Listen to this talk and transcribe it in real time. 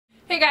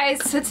Hey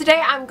guys, so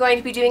today I'm going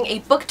to be doing a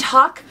book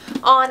talk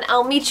on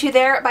I'll Meet You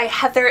There by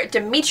Heather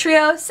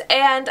Demetrios,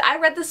 and I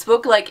read this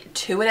book like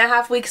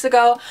 2.5 weeks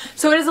ago,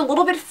 so it is a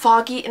little bit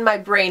foggy in my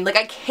brain. Like,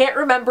 I can't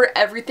remember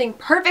everything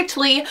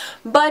perfectly,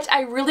 but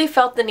I really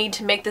felt the need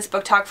to make this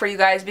book talk for you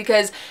guys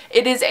because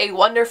it is a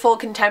wonderful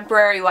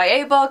contemporary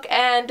YA book,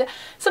 and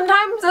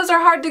sometimes those are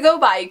hard to go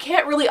by. You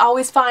can't really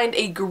always find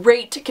a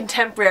great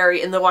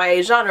contemporary in the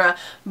YA genre,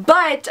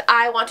 but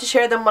I want to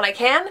share them when I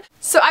can,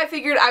 so I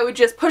figured I would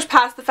just push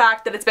past the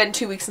fact that it's been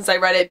 2 weeks since I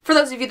read it. For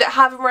those of you that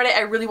haven't read it,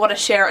 I really want to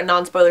share a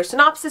non-spoiler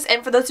synopsis,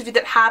 and for those of you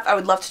that have, I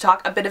would love to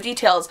talk a bit of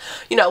details,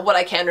 you know, what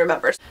I can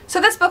remember. So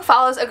this book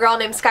follows a girl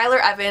named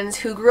Skylar Evans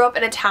who grew up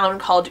in a town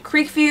called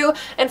Creekview,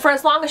 and for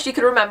as long as she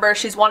could remember,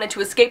 she's wanted to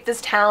escape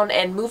this town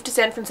and move to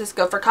San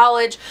Francisco for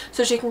college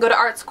so she can go to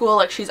art school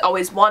like she's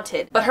always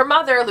wanted. But her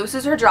mother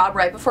loses her job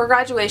right before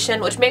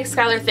graduation, which makes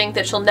Skylar think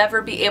that she'll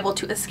never be able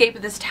to escape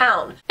this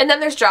town. And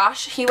then there's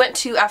Josh. He went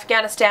to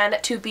Afghanistan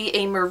to be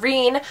a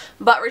Marine,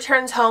 but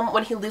returns home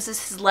when he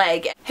loses his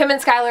leg. Him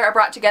and Skylar are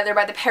brought together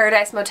by the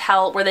Paradise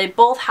Motel, where they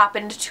both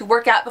happened to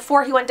work at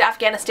before he went to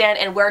Afghanistan,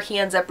 and where he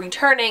ends up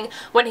returning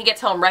when he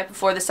gets home right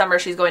before the summer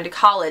she's going to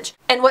college.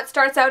 And what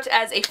starts out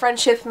as a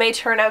friendship may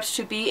turn out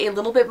to be a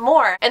little bit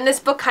more. And this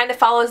book kind of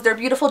follows their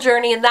beautiful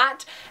journey in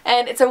that,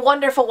 and it's a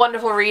wonderful,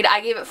 wonderful read.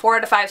 I gave it 4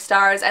 out of 5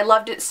 stars. I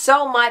loved it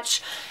so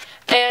much,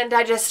 and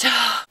I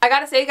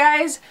gotta say,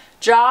 guys,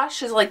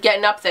 Josh is like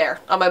getting up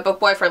there on my book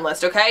boyfriend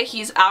list, okay?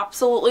 He's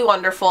absolutely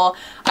wonderful.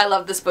 I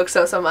love this book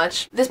so, so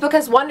much. This book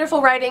has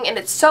wonderful writing and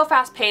it's so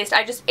fast paced.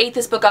 I just ate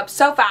this book up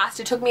so fast.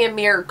 It took me a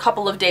mere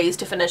couple of days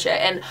to finish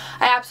it, and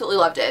I absolutely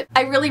loved it.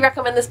 I really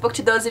recommend this book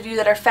to those of you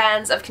that are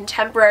fans of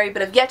contemporary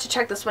but have yet to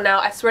check this one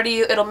out. I swear to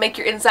you, it'll make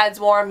your insides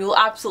warm. You'll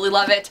absolutely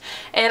love it,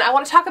 and I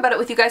want to talk about it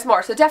with you guys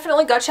more, so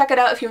definitely go check it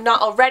out if you've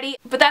not already.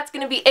 But that's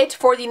going to be it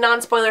for the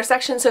non-spoiler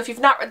section, so if you've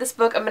not read this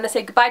book, I'm going to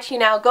say goodbye to you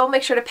now. Go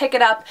make sure to pick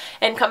it up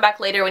and come back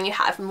later when you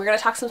have, and we're going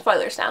to talk some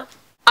spoilers now.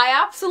 I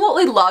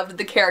absolutely loved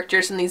the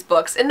characters in these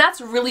books, and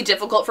that's really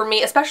difficult for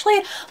me, especially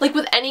like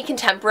with any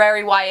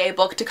contemporary YA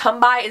book, to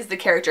come by is the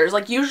characters.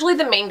 Like, usually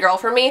the main girl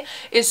for me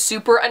is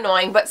super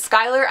annoying, but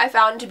Skylar I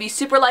found to be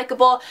super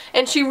likable,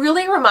 and she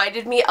really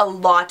reminded me a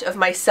lot of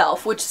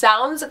myself, which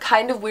sounds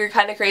kind of weird,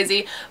 kind of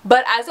crazy,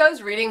 but as I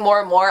was reading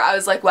more and more, I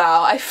was like,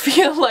 wow, I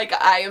feel like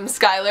I am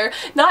Skylar.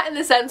 Not in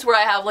the sense where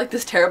I have like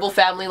this terrible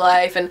family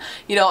life and,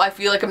 you know, I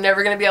feel like I'm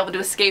never going to be able to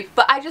escape,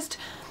 but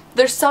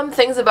there's some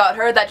things about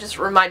her that just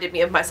reminded me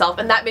of myself,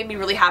 and that made me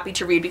really happy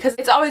to read, because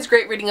it's always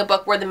great reading a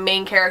book where the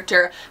main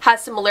character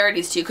has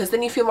similarities to you, because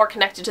then you feel more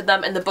connected to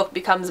them and the book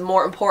becomes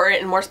more important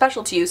and more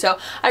special to you. So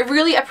I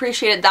really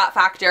appreciated that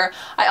factor.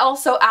 I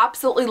also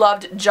absolutely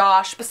loved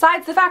Josh.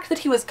 Besides the fact that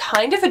he was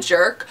kind of a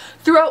jerk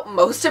throughout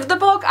most of the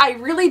book, I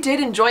really did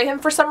enjoy him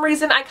for some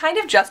reason. I kind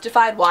of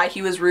justified why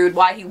he was rude,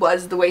 why he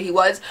was the way he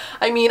was.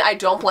 I mean, I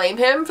don't blame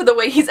him for the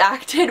way he's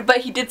acted,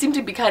 but he did seem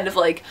to be kind of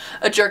like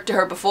a jerk to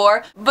her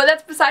before. But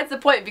that's besides the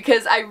point,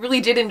 because I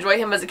really did enjoy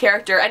him as a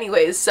character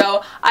anyways,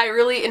 so I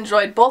really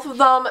enjoyed both of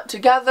them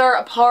together,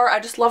 apart. I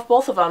just loved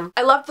both of them.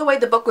 I loved the way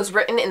the book was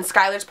written in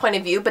Skylar's point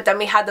of view, but then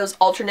we had those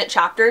alternate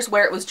chapters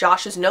where it was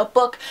Josh's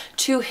notebook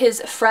to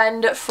his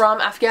friend from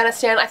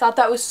Afghanistan. I thought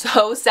that was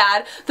so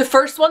sad. The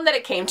first one that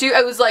it came to,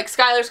 I was like,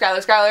 Skylar,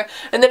 Skylar, Skylar,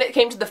 and then it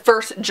came to the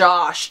first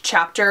Josh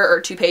chapter, or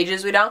 2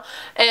 pages, you know,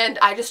 and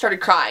I just started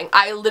crying.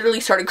 I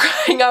literally started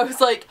crying. I was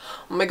like,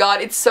 oh my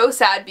god, it's so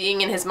sad being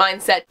in his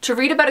mindset. To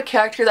read about a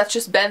character that's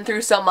just been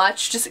through so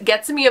much just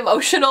gets me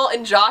emotional,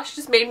 and Josh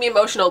just made me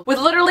emotional. With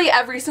literally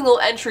every single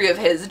entry of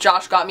his,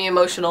 Josh got me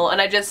emotional,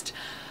 and I just,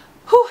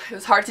 whew, it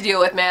was hard to deal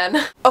with,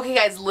 man. Okay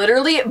guys,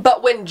 literally,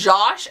 but when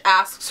Josh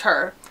asks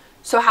her,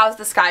 so how's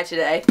the sky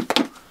today?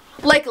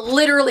 Like,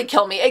 literally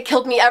killed me. It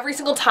killed me every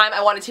single time.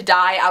 I wanted to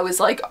die. I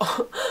was like,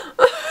 oh.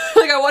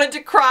 Like, I wanted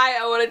to cry.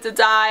 I wanted to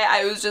die.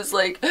 I was just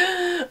like,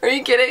 are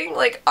you kidding?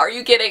 Like, are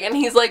you kidding? And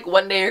he's like,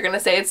 one day you're gonna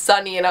say it's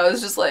sunny, and I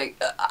was just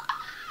like,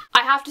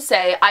 I have to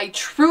say, I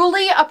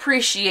truly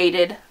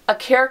appreciated a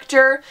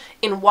character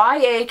in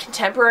YA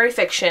contemporary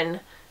fiction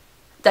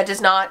that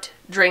does not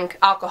drink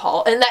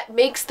alcohol, and that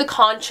makes the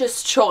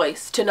conscious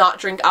choice to not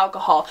drink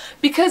alcohol,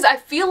 because I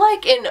feel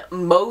like in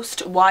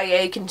most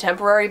YA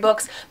contemporary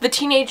books, the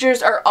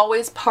teenagers are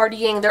always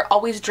partying, they're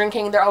always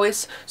drinking, they're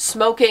always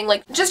smoking,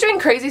 like just doing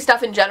crazy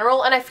stuff in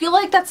general, and I feel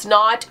like that's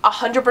not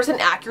 100%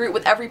 accurate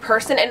with every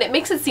person, and it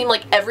makes it seem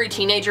like every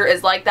teenager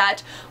is like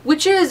that,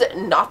 which is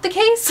not the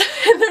case.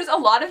 There's a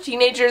lot of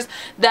teenagers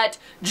that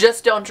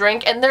just don't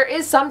drink, and there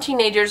is some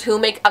teenagers who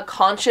make a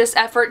conscious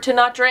effort to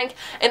not drink,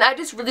 and I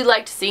just really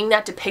liked seeing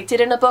that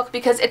depicted in a book,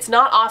 because it's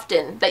not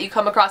often that you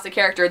come across a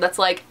character that's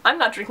like, I'm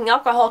not drinking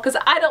alcohol because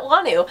I don't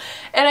want to,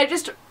 and I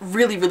just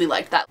really, really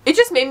liked that. It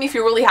just made me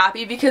feel really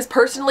happy, because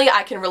personally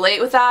I can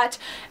relate with that,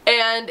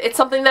 and it's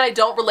something that I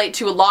don't relate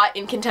to a lot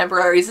in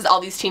contemporaries, is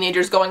all these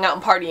teenagers going out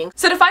and partying.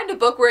 So to find a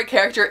book where a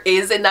character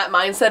is in that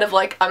mindset of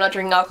like, I'm not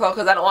drinking alcohol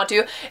because I don't want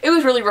to, it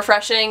was really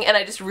refreshing, and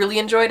I just really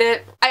enjoyed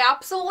it. I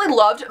absolutely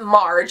loved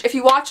Marge. If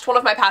you watched one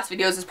of my past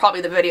videos, it's probably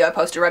the video I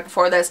posted right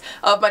before this,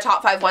 of my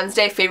top 5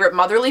 Wednesday favorite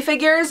motherly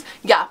figures.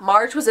 Yeah,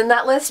 Marge was in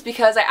that list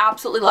because I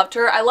absolutely loved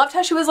her. I loved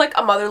how she was like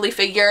a motherly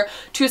figure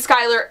to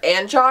Skylar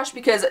and Josh,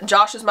 because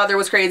Josh's mother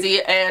was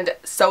crazy and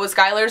so was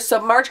Skylar's.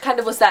 So Marge kind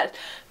of was that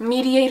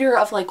mediator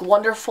of like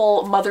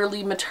wonderful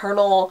motherly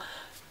maternal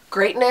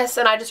greatness,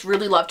 and I just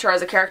really loved her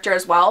as a character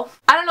as well.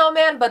 I don't know,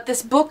 man, but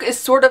this book is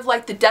sort of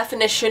like the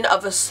definition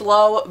of a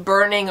slow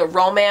burning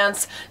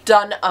romance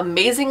done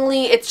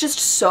amazingly. It's just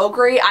so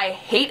great. I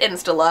hate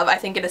insta-love. I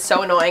think it is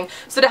so annoying.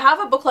 So to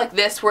have a book like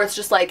this where it's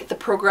just like the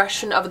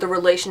progression of the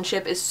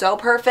relationship is so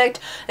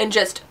perfect, and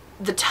just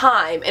the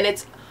time, and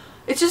it's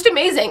just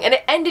amazing, and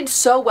it ended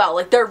so well.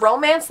 Like their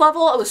romance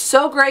level, it was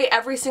so great.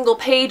 Every single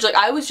page, like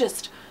I was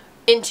just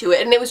into it,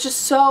 and it was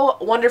just so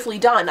wonderfully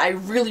done. I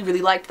really,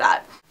 really liked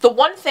that. The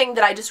one thing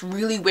that I just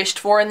really wished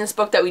for in this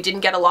book that we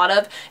didn't get a lot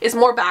of is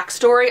more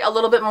backstory, a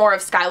little bit more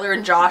of Skylar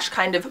and Josh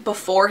kind of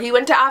before he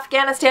went to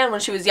Afghanistan when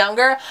she was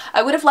younger.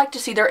 I would have liked to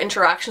see their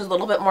interactions a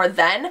little bit more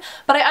then,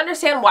 but I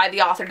understand why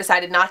the author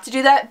decided not to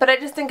do that, but I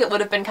just think it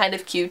would have been kind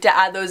of cute to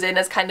add those in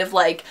as kind of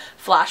like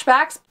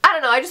flashbacks. I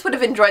don't know, I just would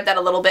have enjoyed that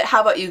a little bit. How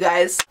about you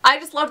guys? I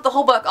just loved the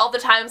whole book, all the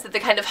times that they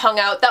kind of hung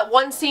out. That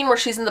one scene where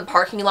she's in the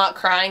parking lot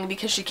crying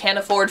because she can't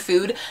afford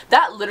food,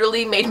 that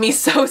literally made me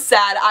so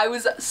sad. I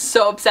was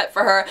so upset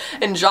for her,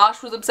 and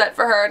Josh was upset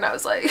for her, and I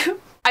was like...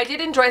 I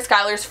did enjoy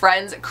Skylar's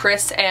friends,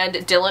 Chris and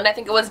Dylan. I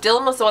think it was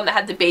Dylan was the one that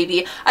had the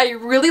baby. I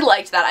really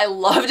liked that. I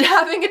loved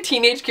having a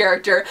teenage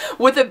character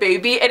with a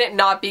baby and it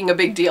not being a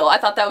big deal. I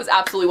thought that was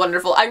absolutely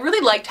wonderful. I really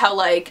liked how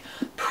like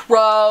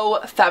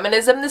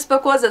pro-feminism this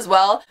book was as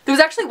well. There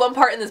was actually one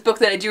part in this book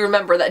that I do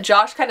remember that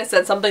Josh kind of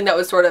said something that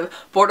was sort of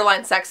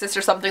borderline sexist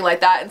or something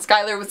like that, and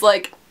Skylar was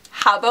like,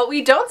 how about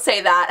we don't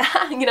say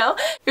that? You know?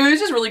 It was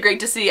just really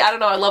great to see. I don't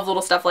know, I love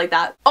little stuff like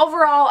that.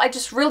 Overall, I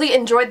just really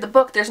enjoyed the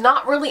book. There's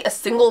not really a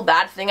single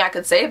bad thing I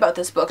could say about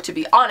this book, to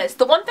be honest.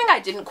 The one thing I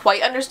didn't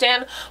quite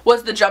understand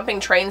was the jumping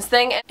trains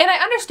thing, and I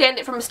understand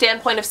it from a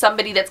standpoint of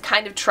somebody that's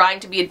kind of trying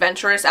to be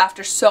adventurous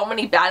after so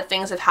many bad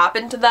things have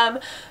happened to them,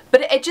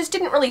 but it just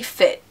didn't really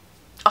fit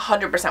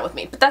 100% with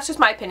me, but that's just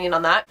my opinion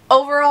on that.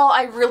 Overall,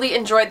 I really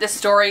enjoyed this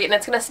story, and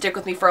it's gonna stick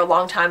with me for a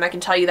long time, I can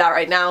tell you that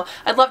right now.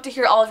 I'd love to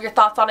hear all of your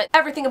thoughts on it.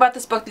 Everything about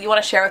this book that you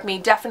want to share with me,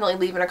 definitely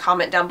leave in a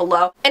comment down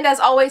below. And as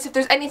always, if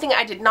there's anything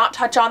I did not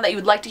touch on that you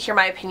would like to hear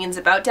my opinions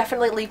about,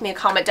 definitely leave me a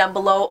comment down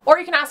below, or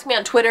you can ask me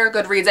on Twitter,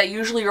 Goodreads. I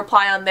usually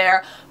reply on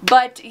there.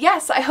 But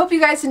yes, I hope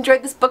you guys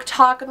enjoyed this book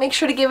talk. Make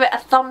sure to give it a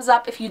thumbs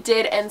up if you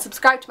did, and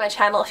subscribe to my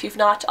channel if you've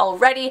not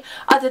already.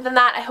 Other than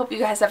that, I hope you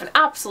guys have an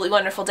absolutely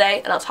wonderful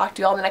day, and I'll talk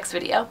to you all in the next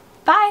video.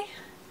 Bye!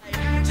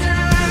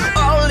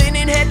 All in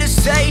and had to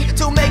say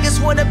to make us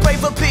wanna pray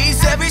for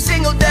peace every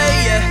single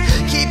day.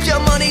 Yeah. Keep your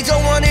money,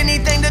 don't want